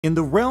In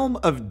the realm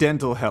of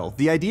dental health,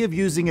 the idea of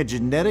using a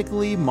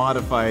genetically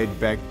modified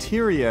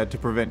bacteria to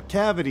prevent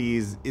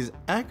cavities is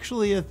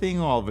actually a thing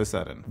all of a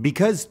sudden.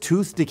 Because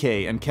tooth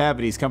decay and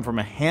cavities come from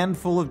a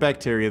handful of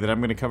bacteria that I'm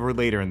going to cover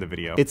later in the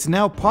video, it's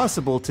now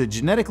possible to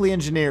genetically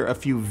engineer a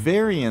few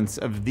variants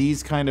of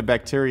these kind of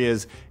bacteria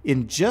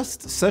in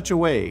just such a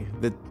way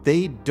that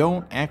they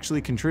don't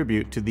actually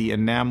contribute to the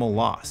enamel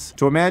loss.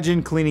 So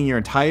imagine cleaning your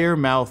entire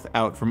mouth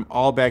out from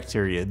all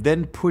bacteria,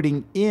 then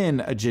putting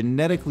in a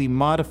genetically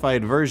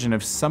modified version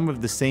of some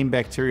of the same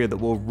bacteria that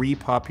will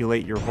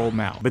repopulate your whole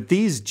mouth. But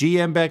these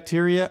GM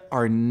bacteria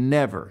are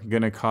never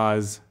gonna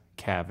cause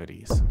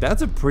cavities.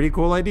 That's a pretty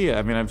cool idea.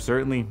 I mean, I've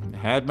certainly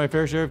had my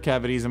fair share of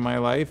cavities in my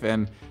life,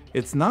 and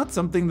it's not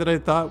something that I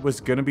thought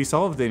was going to be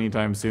solved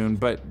anytime soon,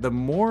 but the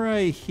more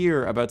I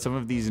hear about some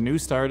of these new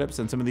startups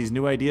and some of these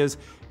new ideas,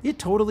 it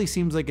totally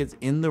seems like it's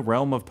in the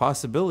realm of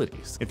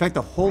possibilities. In fact,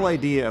 the whole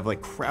idea of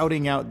like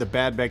crowding out the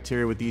bad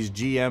bacteria with these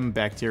GM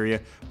bacteria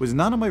was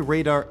not on my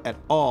radar at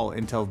all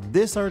until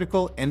this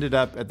article ended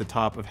up at the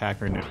top of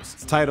Hacker News.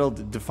 It's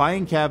titled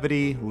 "Defying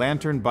Cavity,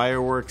 Lantern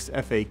Bioworks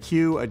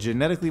FAQ, a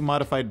genetically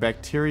modified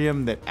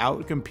bacterium that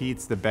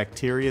outcompetes the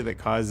bacteria that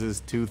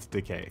causes tooth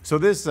decay." So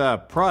this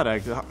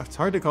product, it's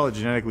hard to call a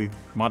genetically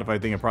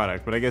modified thing a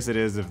product, but I guess it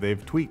is if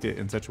they've tweaked it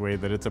in such a way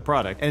that it's a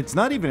product. And it's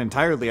not even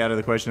entirely out of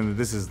the question that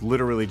this is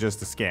literally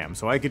just a scam.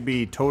 So I could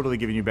be totally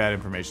giving you bad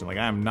information, like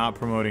I'm not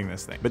promoting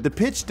this thing. But the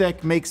pitch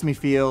deck makes me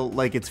feel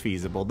like it's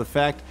feasible. The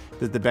fact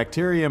that the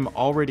bacterium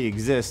already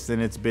exists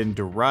and it's been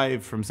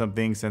derived from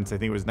something since I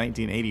think it was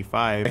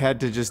 1985, I had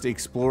to just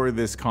explore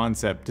this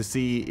concept to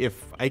see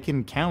if I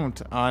can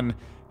count on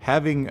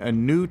having a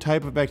new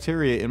type of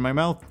bacteria in my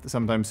mouth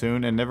sometime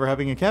soon and never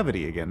having a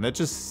cavity again. That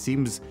just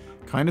seems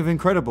kind of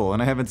incredible,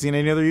 and I haven't seen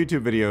any other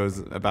YouTube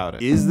videos about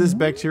it. Is this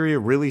bacteria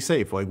really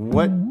safe? Like,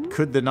 what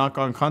could the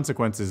knock-on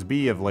consequences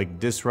be of like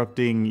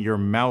disrupting your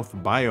mouth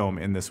biome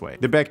in this way?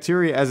 The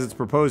bacteria, as it's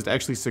proposed,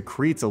 actually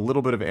secretes a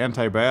little bit of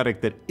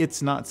antibiotic that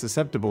it's not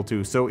susceptible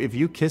to. So if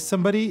you kiss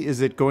somebody,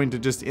 is it going to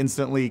just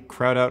instantly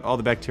crowd out all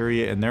the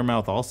bacteria in their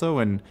mouth also?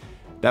 And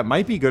that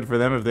might be good for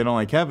them if they don't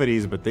like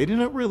cavities, but they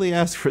didn't really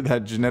ask for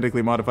that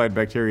genetically modified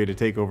bacteria to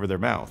take over their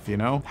mouth, you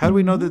know? How do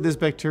we know that this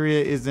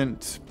bacteria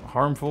isn't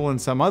harmful in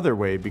some other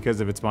way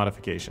because of its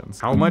modifications?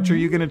 How much are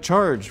you going to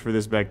charge for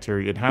this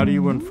bacteria, and how do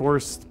you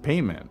enforce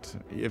payment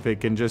if it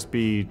can just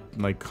be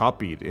like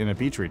copied in a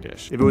petri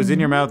dish? If it was in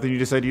your mouth and you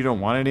decide you don't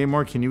want it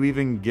anymore, can you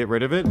even get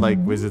rid of it? Like,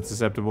 was it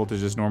susceptible to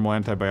just normal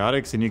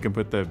antibiotics and you can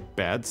put the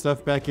bad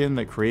stuff back in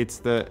that creates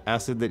the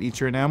acid that eats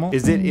your enamel?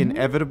 Is it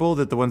inevitable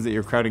that the ones that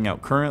you're crowding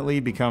out currently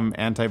become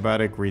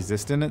antibiotic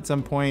resistant at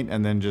some point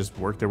and then just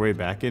work their way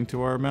back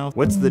into our mouth?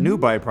 What's the new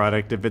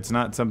byproduct if it's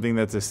not something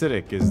that's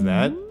acidic? Is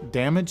that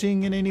damaging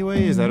in any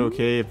way? Is that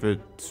okay if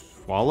it's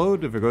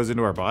swallowed? If it goes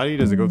into our body,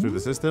 does it go through the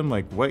system?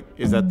 Like, what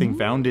is that thing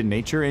found in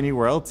nature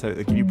anywhere else?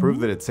 Can you prove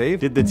that it's safe?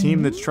 Did the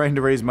team that's trying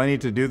to raise money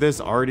to do this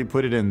already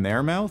put it in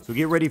their mouth? So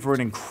get ready for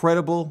an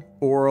incredible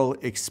oral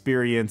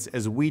experience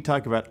as we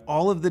talk about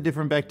all of the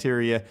different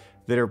bacteria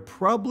that are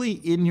probably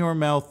in your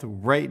mouth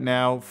right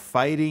now,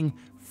 fighting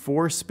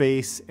for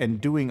space and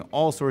doing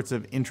all sorts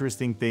of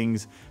interesting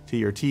things to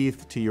your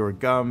teeth, to your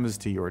gums,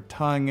 to your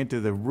tongue, to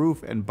the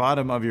roof and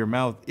bottom of your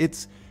mouth.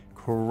 It's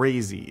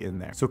crazy in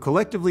there. So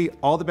collectively,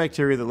 all the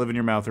bacteria that live in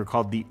your mouth are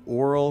called the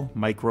oral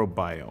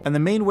microbiome. And the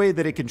main way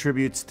that it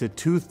contributes to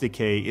tooth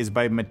decay is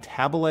by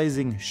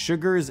metabolizing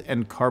sugars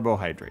and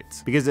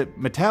carbohydrates, because it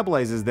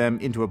metabolizes them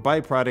into a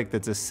byproduct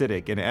that's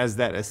acidic. And as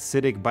that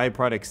acidic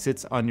byproduct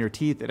sits on your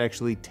teeth, it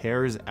actually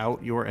tears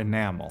out your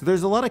enamel. So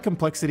there's a lot of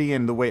complexity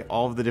in the way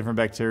all of the different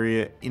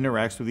bacteria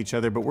interacts with each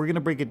other, but we're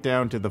gonna break it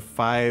down to the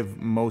 5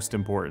 most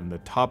important, the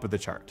top of the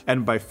chart.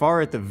 And by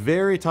far at the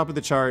very top of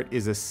the chart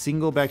is a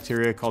single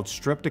bacteria called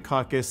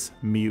Streptococcus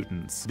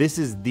mutans. This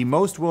is the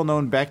most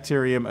well-known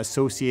bacterium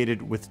associated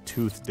with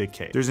tooth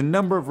decay. There's a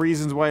number of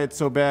reasons why it's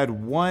so bad.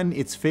 One,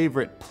 its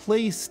favorite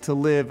place to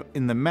live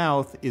in the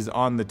mouth is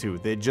on the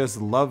tooth. It just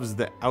loves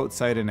the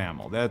outside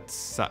enamel. That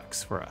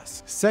sucks for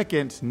us.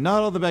 Second,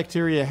 not all the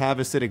bacteria have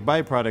acidic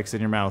byproducts in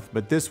your mouth,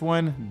 but this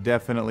one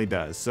definitely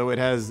does. So it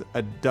has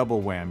a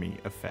double whammy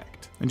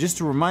effect. And just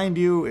to remind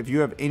you, if you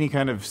have any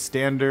kind of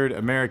standard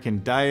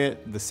American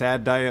diet, the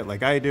SAD diet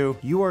like I do,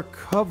 you are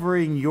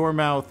covering your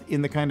mouth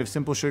in the kind of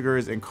simple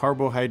sugars and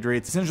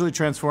carbohydrates, essentially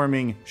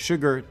transforming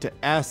sugar to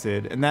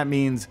acid, and that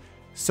means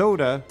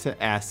soda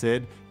to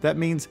acid, that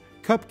means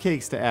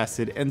cupcakes to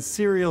acid, and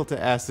cereal to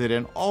acid,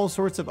 and all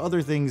sorts of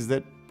other things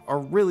that are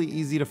really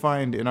easy to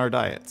find in our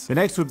diets. The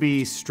next would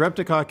be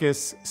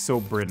Streptococcus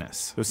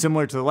sobrinus. So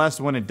similar to the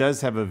last one, it does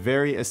have a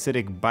very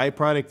acidic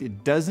byproduct.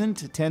 It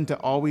doesn't tend to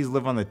always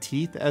live on the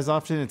teeth as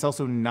often. It's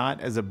also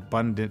not as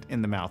abundant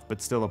in the mouth,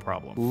 but still a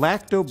problem.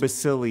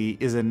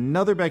 Lactobacilli is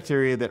another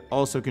bacteria that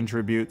also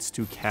contributes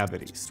to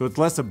cavities. So it's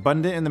less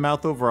abundant in the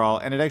mouth overall,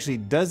 and it actually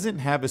doesn't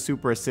have a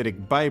super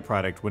acidic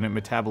byproduct when it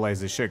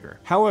metabolizes sugar.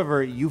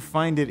 However, you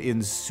find it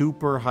in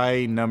super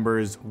high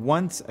numbers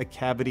once a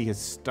cavity has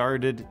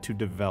started to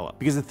develop. develop.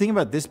 Because the thing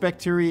about this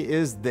bacteria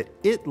is that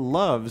it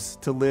loves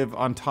to live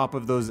on top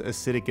of those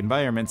acidic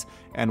environments,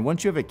 and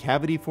once you have a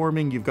cavity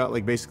forming, you've got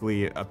like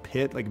basically a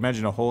pit, like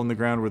imagine a hole in the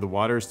ground where the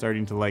water is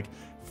starting to like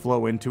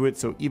flow into it,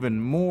 so even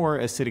more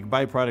acidic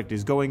byproduct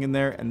is going in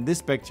there, and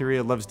this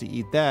bacteria loves to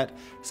eat that,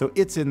 so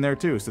it's in there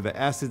too. So the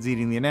acid's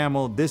eating the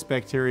enamel, this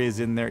bacteria is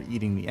in there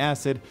eating the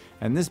acid,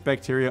 and this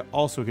bacteria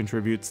also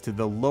contributes to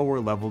the lower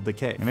level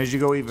decay. And as you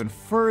go even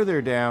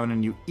further down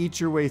and you eat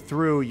your way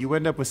through, you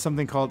end up with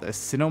something called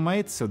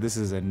actinomyces. So this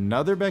is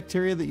another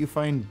bacteria that you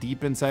find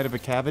deep inside of a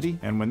cavity.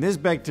 And when this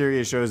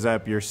bacteria shows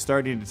up, you're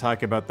starting to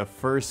talk about the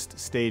first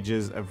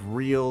stages of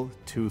real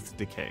tooth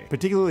decay,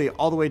 particularly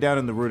all the way down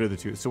in the root of the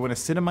tooth. So when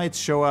actinomyces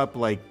show up,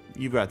 like,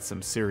 you've got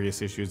some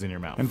serious issues in your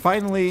mouth. And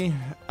finally,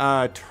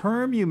 a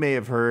term you may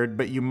have heard,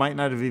 but you might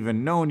not have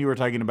even known you were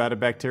talking about a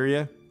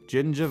bacteria: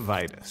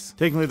 gingivitis.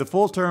 Technically, the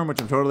full term, which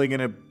I'm totally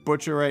gonna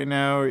butcher right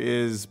now,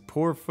 is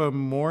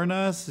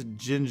Porphyromonas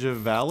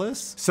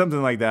gingivalis,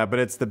 something like that, but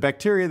it's the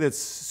bacteria that's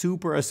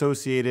super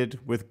associated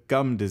with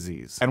gum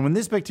disease. And when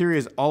this bacteria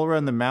is all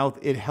around the mouth,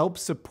 it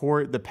helps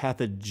support the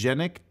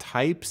pathogenic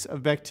types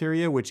of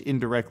bacteria, which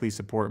indirectly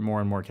support more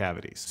and more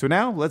cavities. So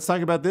now let's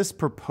talk about this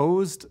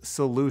proposed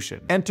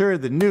solution. Enter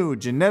the new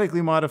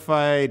genetically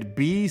modified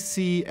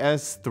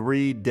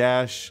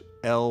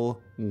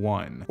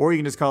BCS3-L1, or you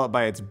can just call it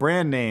by its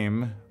brand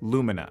name,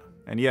 Lumina.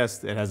 And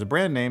yes, it has a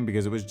brand name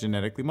because it was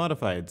genetically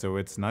modified, so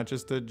it's not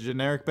just a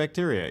generic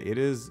bacteria, it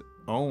is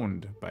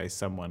owned by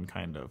someone,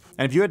 kind of.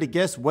 And if you had to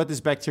guess what this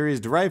bacteria is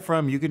derived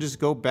from, you can just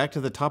go back to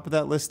the top of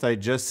that list I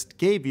just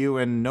gave you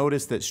and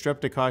notice that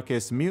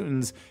Streptococcus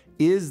mutans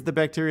is the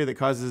bacteria that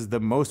causes the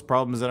most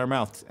problems in our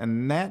mouths,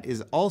 and that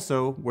is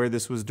also where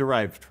this was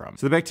derived from.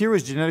 So the bacteria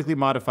was genetically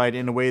modified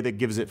in a way that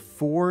gives it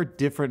 4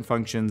 different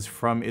functions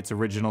from its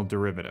original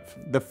derivative.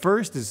 The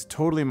first is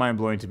totally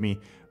mind-blowing to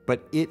me,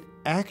 but it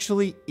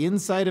actually,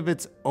 inside of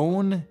its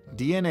own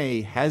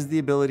DNA, has the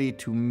ability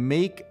to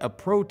make a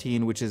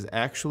protein which is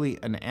actually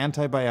an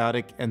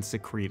antibiotic and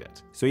secrete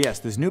it. So yes,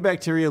 this new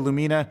bacteria,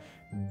 Lumina,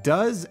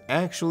 does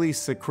actually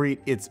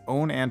secrete its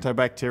own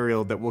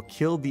antibacterial that will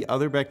kill the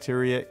other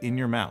bacteria in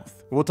your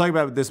mouth. We'll talk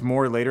about this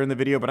more later in the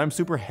video, but I'm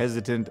super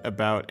hesitant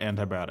about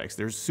antibiotics.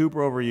 They're super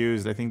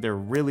overused. I think they're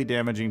really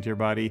damaging to your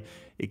body,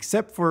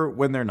 except for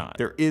when they're not.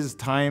 There is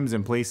times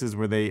and places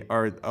where they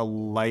are a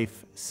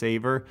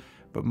lifesaver,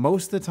 but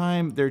most of the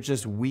time they're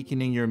just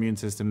weakening your immune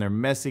system. They're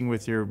messing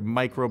with your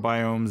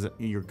microbiomes,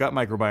 your gut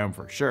microbiome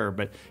for sure,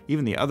 but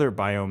even the other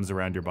biomes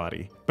around your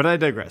body. But I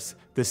digress.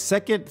 The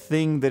second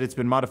thing that it's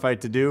been modified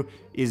to do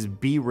is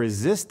be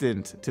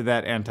resistant to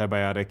that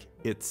antibiotic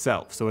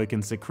itself. So it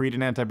can secrete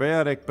an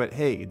antibiotic, but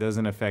hey, it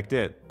doesn't affect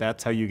it.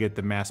 That's how you get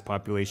the mass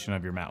population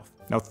of your mouth.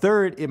 Now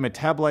third, it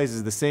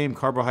metabolizes the same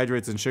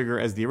carbohydrates and sugar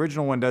as the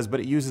original one does, but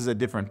it uses a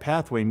different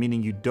pathway,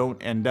 meaning you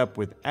don't end up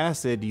with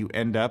acid, you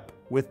end up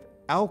with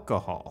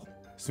alcohol.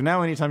 So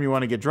now anytime you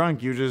want to get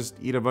drunk, you just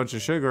eat a bunch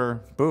of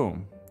sugar,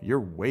 boom, you're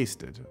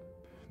wasted.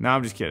 No,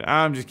 I'm just kidding.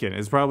 I'm just kidding.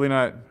 It's probably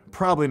not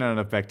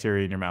enough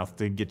bacteria in your mouth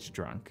to get you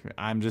drunk.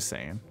 I'm just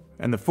saying.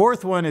 And the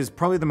fourth one is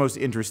probably the most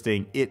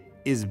interesting. It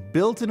is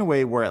built in a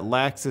way where it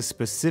lacks a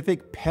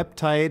specific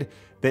peptide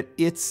that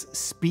its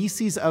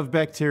species of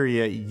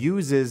bacteria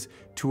uses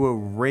to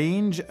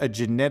arrange a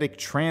genetic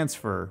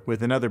transfer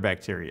with another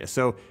bacteria.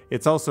 So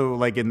it's also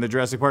like in the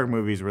Jurassic Park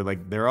movies where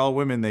like they're all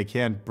women, they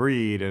can't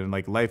breed, and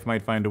like life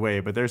might find a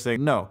way, but they're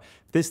saying, no,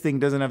 this thing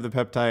doesn't have the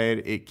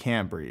peptide, it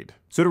can't breed.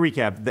 So to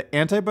recap, the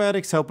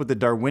antibiotics help with the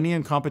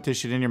Darwinian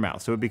competition in your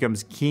mouth, so it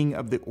becomes king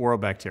of the oral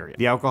bacteria.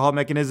 The alcohol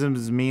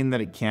mechanisms mean that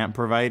it can't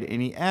provide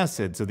any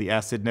acid, so the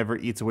acid never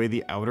eats away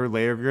the outer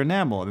layer of your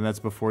enamel, and that's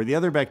before the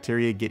other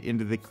bacteria get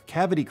into the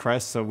cavity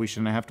crest, so we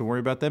shouldn't have to worry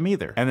about them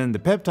either. And then the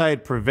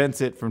peptide prevents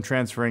it from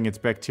transferring its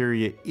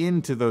bacteria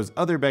into those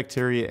other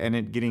bacteria and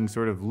it getting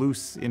sort of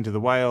loose into the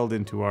wild,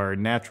 into our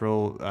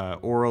natural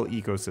oral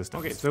ecosystem.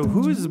 Okay, so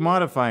who's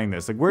modifying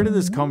this? Like, where did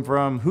this come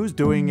from? Who's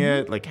doing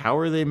it? Like, how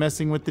are they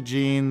messing with the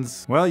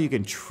genes? Well, you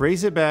can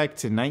trace it back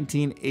to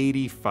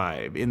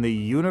 1985. In the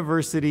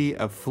University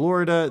of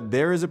Florida,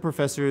 there is a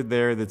professor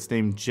there that's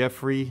named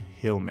Jeffrey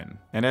Hillman.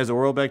 And as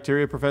oral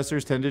bacteria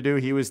professors tend to do,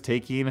 he was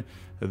taking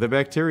the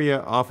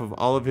bacteria off of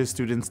all of his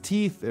students'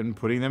 teeth and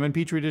putting them in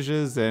petri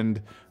dishes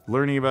and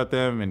learning about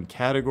them and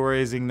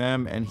categorizing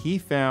them, and he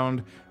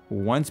found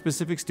one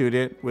specific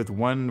student with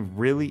one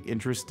really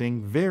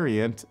interesting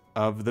variant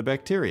of the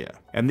bacteria.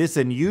 And this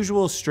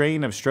unusual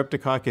strain of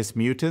Streptococcus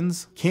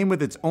mutans came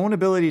with its own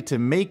ability to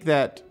make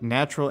that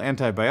natural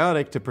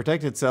antibiotic to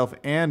protect itself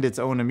and its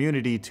own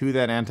immunity to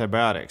that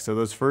antibiotic. So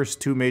those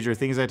first 2 major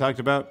things I talked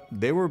about,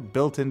 they were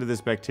built into this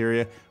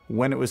bacteria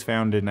when it was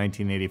found in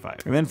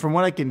 1985. And then from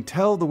what I can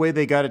tell, the way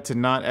they got it to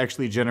not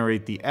actually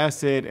generate the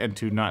acid and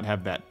to not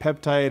have that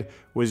peptide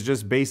was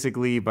just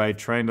basically by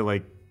trying to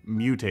like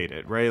mutate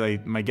it, right?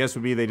 Like my guess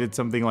would be they did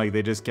something like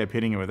they just kept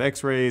hitting it with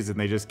x-rays and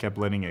they just kept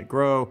letting it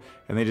grow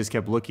and they just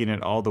kept looking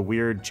at all the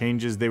weird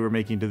changes they were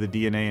making to the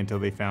DNA until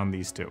they found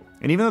these two.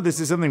 And even though this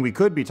is something we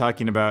could be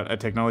talking about a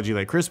technology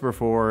like CRISPR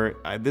for,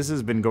 this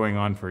has been going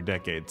on for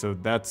decades. So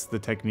that's the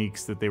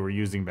techniques that they were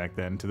using back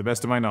then, to the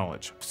best of my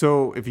knowledge.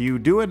 So if you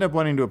do end up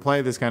wanting to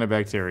apply this kind of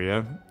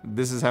bacteria,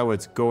 this is how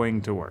it's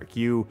going to work.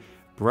 You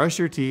brush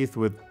your teeth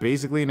with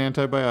basically an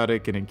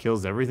antibiotic and it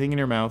kills everything in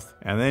your mouth.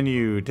 And then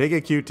you take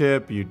a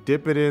Q-tip, you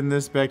dip it in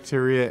this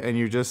bacteria, and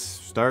you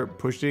just start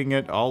pushing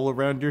it all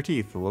around your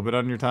teeth. A little bit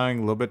on your tongue,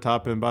 a little bit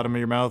top and bottom of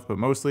your mouth, but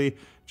mostly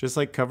just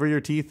like cover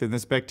your teeth in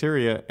this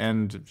bacteria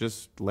and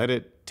just let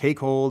it take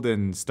hold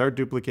and start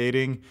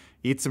duplicating,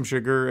 eat some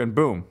sugar, and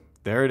boom,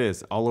 there it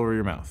is, all over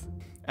your mouth.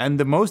 And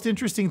the most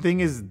interesting thing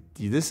is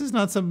this is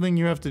not something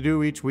you have to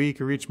do each week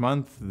or each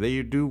month.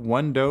 They do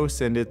one dose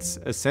and it's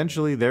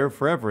essentially there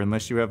forever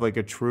unless you have like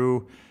a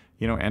true,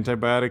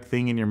 antibiotic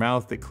thing in your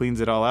mouth that cleans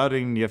it all out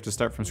and you have to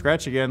start from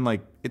scratch again.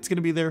 Like it's going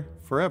to be there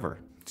forever.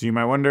 So you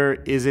might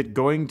wonder, is it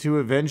going to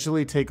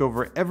eventually take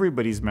over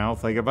everybody's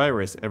mouth like a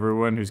virus?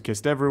 Everyone who's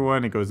kissed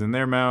everyone, it goes in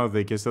their mouth,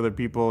 they kiss other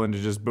people, and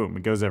it just boom,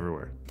 it goes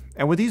everywhere.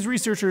 And what these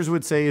researchers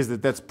would say is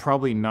that that's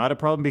probably not a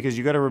problem because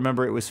you got to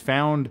remember it was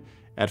found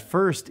at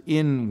first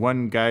in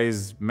one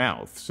guy's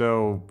mouth.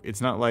 So it's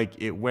not like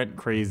it went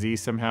crazy.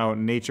 Somehow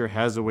nature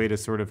has a way to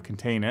sort of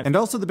contain it. And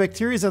also the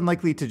bacteria is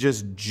unlikely to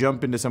just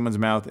jump into someone's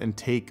mouth and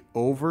take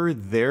over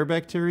their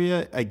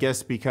bacteria, I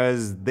guess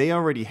because they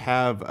already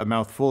have a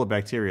mouth full of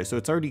bacteria. So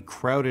it's already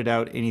crowded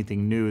out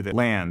anything new that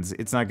lands.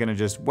 It's not gonna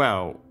just,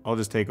 wow, I'll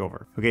just take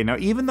over. Okay, now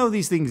even though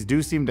these things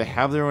do seem to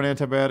have their own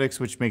antibiotics,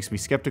 which makes me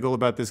skeptical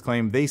about this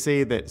claim, they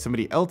say that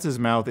somebody else's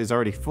mouth is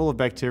already full of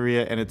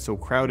bacteria and it's so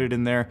crowded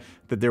in there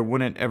that there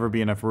wouldn't ever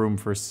be enough room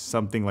for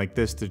something like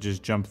this to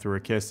just jump through a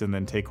kiss and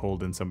then take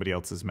hold in somebody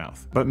else's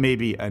mouth. But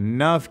maybe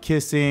enough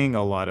kissing,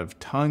 a lot of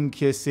tongue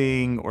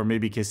kissing, or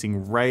maybe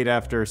kissing right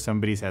after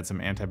somebody's had some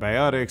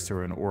antibiotics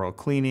or an oral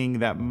cleaning,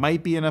 that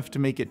might be enough to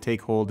make it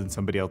take hold in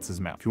somebody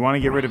else's mouth. If you want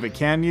to get rid of it,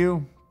 can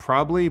you?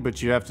 Probably,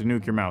 but you'd have to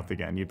nuke your mouth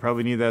again. You'd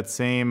probably need that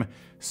same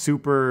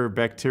super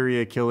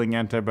bacteria killing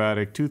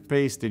antibiotic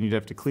toothpaste and you'd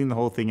have to clean the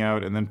whole thing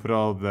out and then put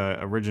all the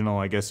original,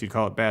 I guess you'd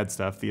call it bad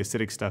stuff, the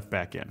acidic stuff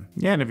back in.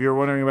 Yeah, and if you're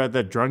wondering about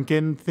that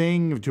drunken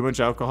thing, too much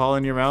alcohol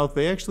in your mouth,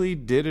 they actually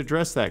did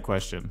address that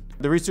question.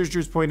 The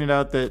researchers pointed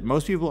out that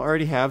most people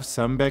already have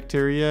some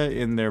bacteria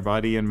in their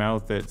body and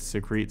mouth that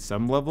secrete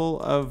some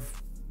level of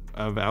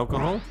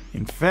alcohol.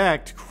 In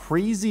fact,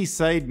 crazy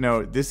side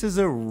note, this is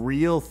a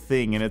real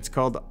thing and it's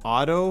called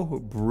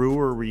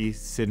auto-brewery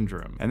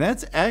syndrome. And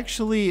that's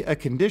actually a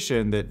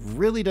condition that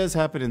really does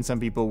happen in some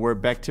people where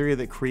bacteria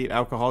that create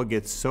alcohol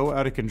get so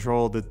out of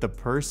control that the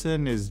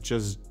person is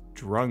just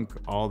drunk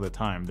all the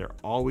time. They're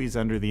always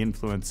under the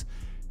influence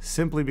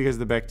simply because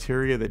the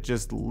bacteria that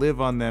just live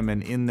on them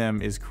and in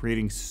them is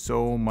creating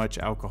so much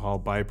alcohol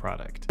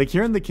byproduct. Like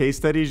here in the case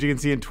studies, you can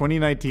see in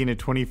 2019, a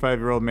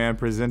 25-year-old man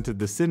presented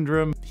the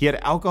syndrome. He had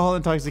alcohol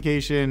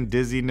intoxication,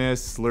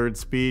 dizziness, slurred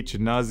speech,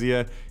 and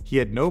nausea. He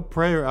had no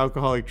prior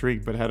alcoholic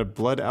drink, but had a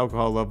blood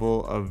alcohol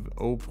level of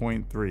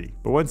 0.3.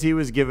 But once he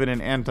was given an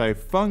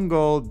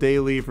antifungal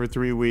daily for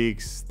 3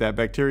 weeks, that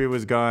bacteria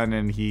was gone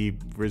and he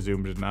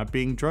resumed not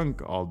being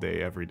drunk all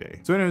day, every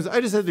day. So anyways,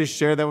 I just had to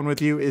share that one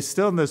with you. It's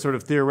still in the sort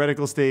of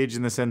theoretical stage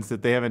in the sense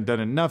that they haven't done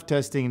enough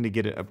testing to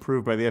get it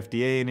approved by the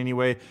FDA in any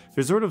way.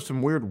 There's sort of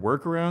some weird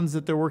workarounds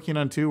that they're working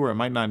on too, where it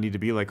might not need to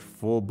be like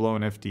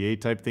full-blown FDA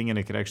type thing and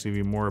it could actually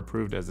be more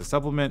approved as a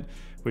supplement,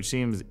 which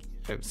seems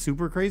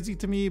super crazy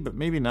to me, but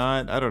maybe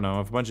not. I don't know.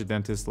 If a bunch of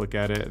dentists look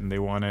at it and they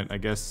want it, I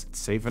guess it's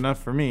safe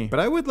enough for me. But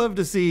I would love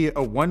to see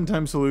a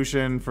one-time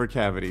solution for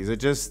cavities. It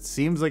just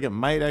seems like it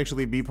might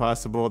actually be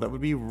possible. That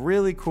would be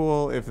really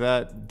cool if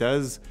that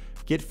does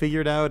get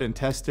figured out and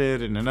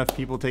tested and enough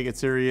people take it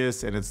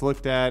serious and it's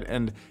looked at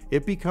and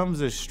it becomes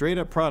a straight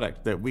up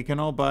product that we can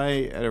all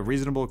buy at a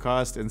reasonable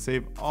cost and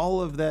save all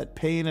of that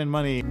pain and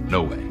money.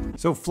 No way.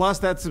 So floss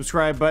that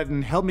subscribe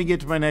button, help me get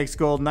to my next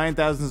goal,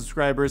 9,000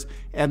 subscribers,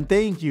 and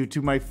thank you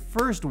to my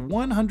first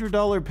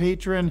 $100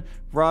 patron,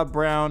 Rob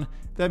Brown.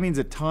 That means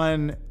a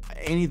ton.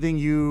 Anything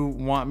you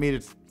want me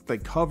to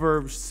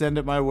cover, send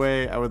it my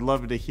way. I would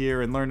love to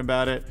hear and learn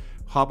about it.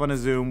 Hop on a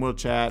Zoom, we'll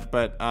chat,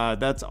 but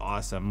that's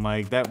awesome.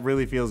 Like, that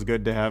really feels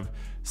good to have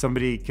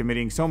somebody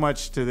committing so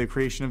much to the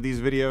creation of these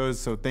videos.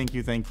 So thank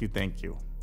you, thank you, thank you.